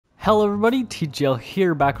Hello everybody, TGL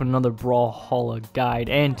here, back with another Brawlhalla guide,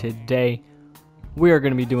 and today we are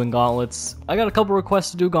going to be doing gauntlets. I got a couple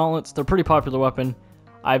requests to do gauntlets. They're a pretty popular weapon.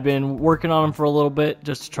 I've been working on them for a little bit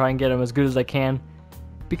just to try and get them as good as I can,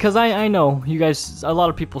 because I know you guys, a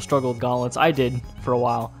lot of people struggle with gauntlets. I did for a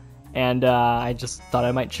while, and I just thought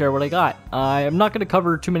I might share what I got. I'm not going to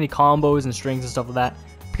cover too many combos and strings and stuff like that,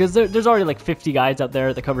 because there's already like 50 guides out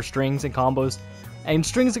there that cover strings and combos. And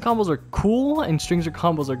strings and combos are cool, and strings and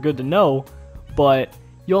combos are good to know, but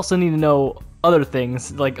you also need to know other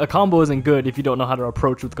things. Like, a combo isn't good if you don't know how to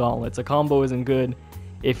approach with gauntlets. A combo isn't good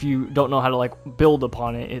if you don't know how to, like, build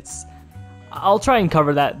upon it. I'll try and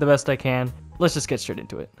cover that the best I can. Let's just get straight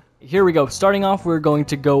into it. Here we go. Starting off, we're going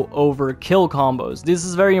to go over kill combos. This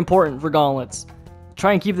is very important for gauntlets.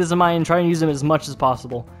 Try and keep this in mind and try and use them as much as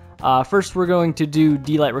possible. First, we're going to do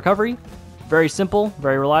D-Light Recovery. Very simple,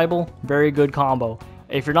 very reliable, very good combo.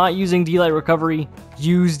 If you're not using D-Light Recovery,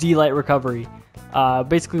 use D-Light Recovery.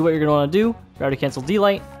 Basically what you're going to want to do, gravity cancel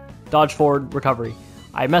D-Light, dodge forward, recovery.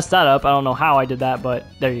 I messed that up, I don't know how I did that, but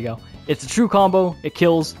there you go. It's a true combo, it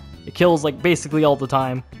kills like basically all the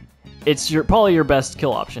time. It's probably your best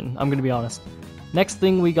kill option, I'm going to be honest. Next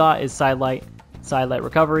thing we got is side light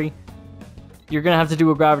recovery. You're gonna have to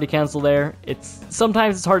do a gravity cancel there.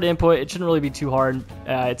 Sometimes it's hard to input. It shouldn't really be too hard.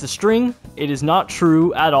 It's a string. It is not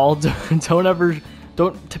true at all.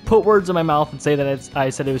 Don't put words in my mouth and say that I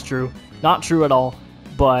said it was true. Not true at all.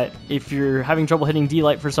 But if you're having trouble hitting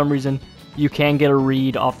D-Light for some reason, you can get a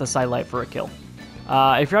read off the side light for a kill.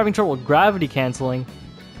 If you're having trouble with gravity canceling,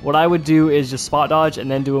 what I would do is just spot dodge and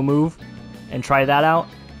then do a move and try that out.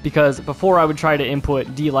 Because before I would try to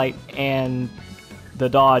input D-Light and the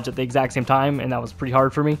dodge at the exact same time, and that was pretty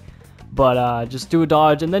hard for me. But just do a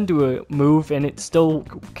dodge and then do a move, and it still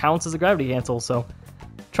counts as a gravity cancel. So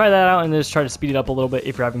try that out and just try to speed it up a little bit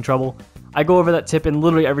if you're having trouble. I go over that tip in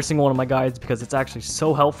literally every single one of my guides because it's actually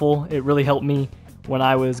so helpful. It really helped me when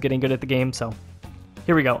I was getting good at the game. So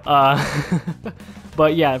here we go.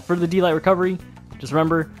 But yeah, for the D-Light recovery, just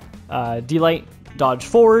remember D-Light, dodge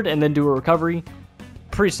forward, and then do a recovery.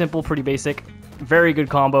 Pretty simple, pretty basic. Very good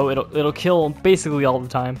combo. It'll kill basically all the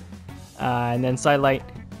time. And then side light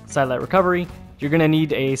recovery. You're gonna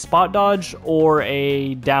need a spot dodge or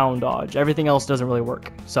a down dodge. Everything else doesn't really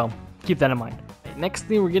work, so keep that in mind. Next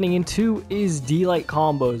thing we're getting into is D-Light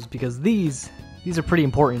combos, because these are pretty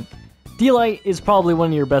important. D-Light is probably one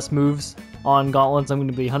of your best moves on gauntlets. I'm going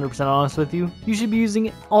to be 100% honest with you. You should be using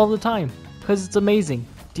it all the time because it's amazing.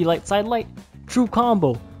 D-Light side light, true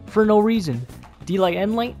combo for no reason. D-Light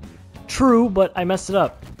end light. True, but I messed it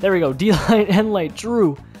up. There we go. D-Light end light,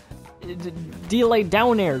 true. D-Light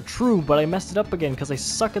down air, true, but I messed it up again because I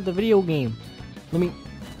suck at the video game.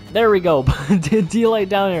 There we go. D-Light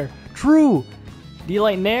down air, true.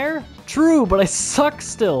 D-Light nair, true, but I suck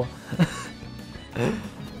still.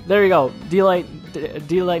 There you go. D-Light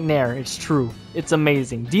nair, it's true. It's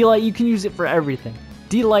amazing. D-Light, you can use it for everything.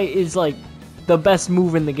 D-Light is like the best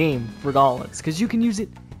move in the game for gauntlets because you can use it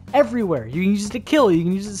everywhere. You can use it to kill, you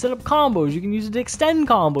can use it to set up combos, you can use it to extend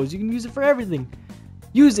combos, you can use it for everything.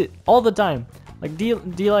 Use it all the time. Like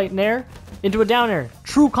D-Light nair into a down air,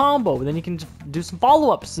 true combo. Then you can do some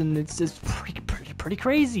follow-ups, and it's pretty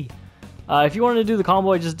crazy. If you want to do the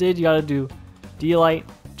combo I just did, you gotta do D-Light,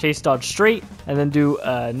 chase dodge straight, and then do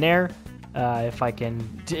nair. If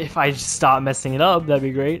I just stop messing it up, that'd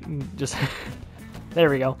be great. Just there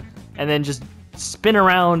we go. And then just spin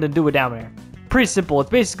around and do a down air. Pretty simple. It's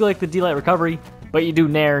basically like the D-Light recovery, but you do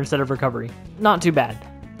nair instead of recovery. Not too bad.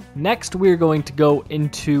 Next, we're going to go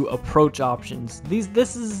into approach options.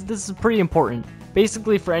 This is pretty important.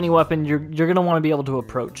 Basically, for any weapon, you're gonna want to be able to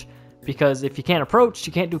approach, because if you can't approach,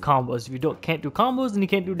 you can't do combos. If you can't do combos, then you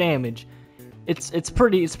can't do damage. It's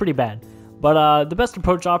pretty bad. But the best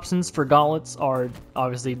approach options for gauntlets are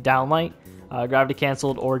obviously downlight, gravity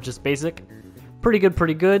canceled, or just basic. Pretty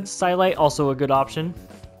good. Side light, also a good option.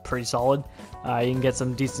 Pretty solid. You can get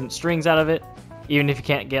some decent strings out of it. Even if you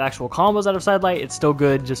can't get actual combos out of side light, it's still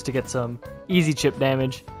good just to get some easy chip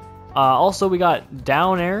damage. Also, we got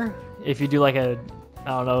down air. If you do like a, I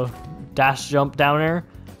don't know, dash jump down air,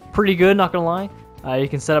 pretty good, not gonna lie. You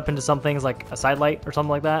can set up into some things like a side light or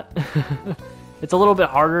something like that. It's a little bit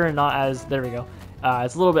harder and not as, there we go.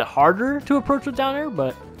 It's a little bit harder to approach with down air,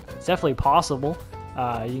 but it's definitely possible.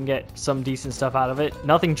 You can get some decent stuff out of it.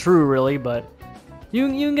 Nothing true really, but you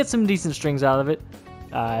can get some decent strings out of it.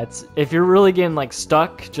 If you're really getting like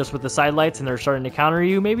stuck just with the side lights and they're starting to counter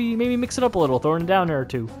you, maybe mix it up a little, throw in a down air or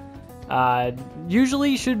two.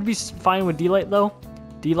 Usually should be fine with D-Light though.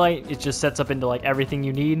 D-Light, it just sets up into like everything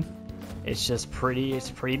you need. It's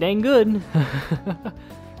pretty dang good.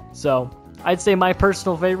 So I'd say my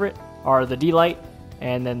personal favorite are the D light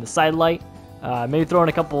and then the side light. Maybe throw in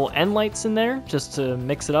a couple end lights in there just to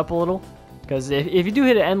mix it up a little. Because if you do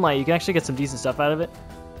hit an end light, you can actually get some decent stuff out of it.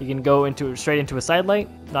 You can go straight into a side light,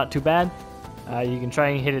 not too bad. You can try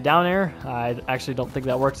and hit it down air. I actually don't think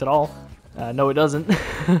that works at all. No, it doesn't.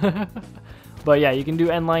 But yeah, you can do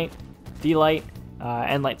end light, D light,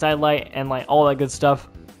 end light, side light, end light, all that good stuff.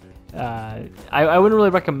 I wouldn't really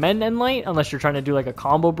recommend end light unless you're trying to do like a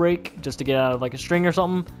combo break just to get out of like a string or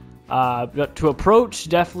something. But to approach,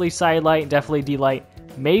 definitely side light, definitely D light,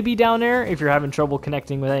 maybe down air if you're having trouble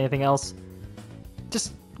connecting with anything else.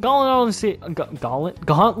 Just Gauntlets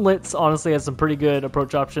honestly has some pretty good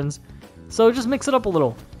approach options, so just mix it up a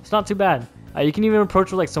little. It's not too bad. You can even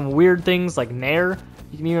approach with like some weird things like nair.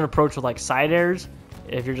 You can even approach with like side airs.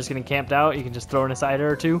 If you're just getting camped out, you can just throw in a side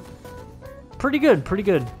air or two. Pretty good, pretty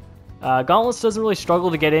good. Gauntlets doesn't really struggle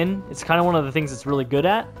to get in. It's kind of one of the things it's really good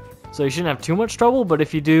at, so you shouldn't have too much trouble. But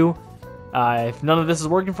if you do, if none of this is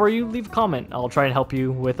working for you, leave a comment. I'll try and help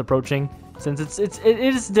you with approaching, since it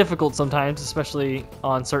is difficult sometimes, especially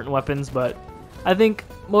on certain weapons. But I think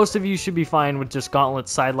most of you should be fine with just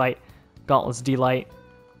Gauntlets side light, Gauntlets D light,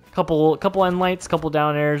 couple end lights, couple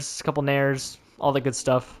down airs, couple nairs, all that good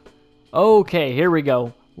stuff. Okay, here we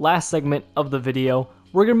go. Last segment of the video.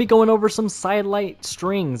 We're going to be going over some side light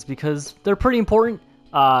strings because they're pretty important.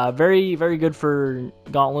 Very, very good for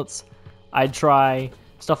Gauntlets. I'd try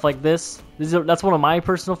stuff like this. That's one of my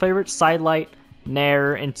personal favorites. Side light,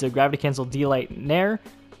 nair into gravity cancel, D light, nair.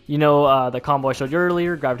 You know the combo I showed you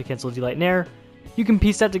earlier, gravity cancel, D light, nair. You can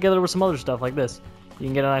piece that together with some other stuff like this. You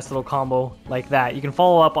can get a nice little combo like that. You can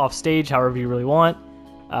follow up off stage however you really want.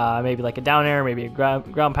 Maybe like a down air, maybe a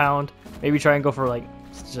ground pound. Maybe try and go for like,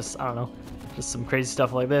 just, I don't know, just some crazy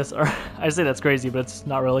stuff like this. Or I say that's crazy, but it's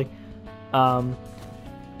not really.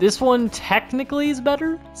 This one technically is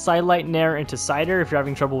better. Side light nair into side air if you're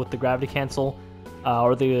having trouble with the gravity cancel,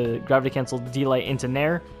 or the gravity cancel D light into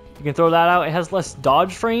nair. You can throw that out. It has less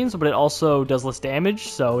dodge frames, but it also does less damage,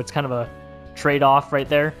 so it's kind of a trade-off right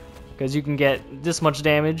there. Because you can get this much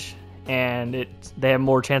damage, and they have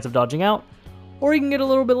more chance of dodging out. Or you can get a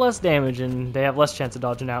little bit less damage, and they have less chance of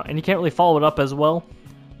dodging out. And you can't really follow it up as well,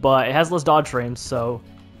 but it has less dodge frames, so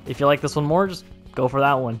if you like this one more, just go for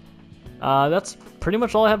that one. That's pretty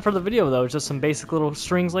much all I have for the video, though. Just some basic little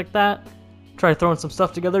strings like that. Try throwing some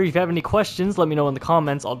stuff together. If you have any questions, let me know in the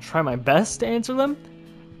comments. I'll try my best to answer them.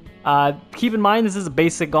 Keep in mind, this is a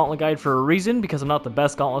basic Gauntlet guide for a reason, because I'm not the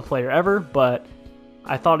best Gauntlet player ever, but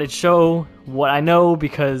I thought it'd show what I know,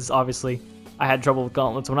 because obviously I had trouble with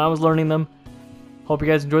Gauntlets when I was learning them. Hope you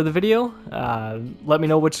guys enjoyed the video. Let me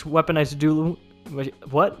know which weapon I should do.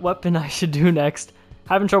 What weapon I should do next.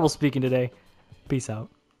 Having trouble speaking today. Peace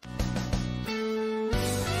out.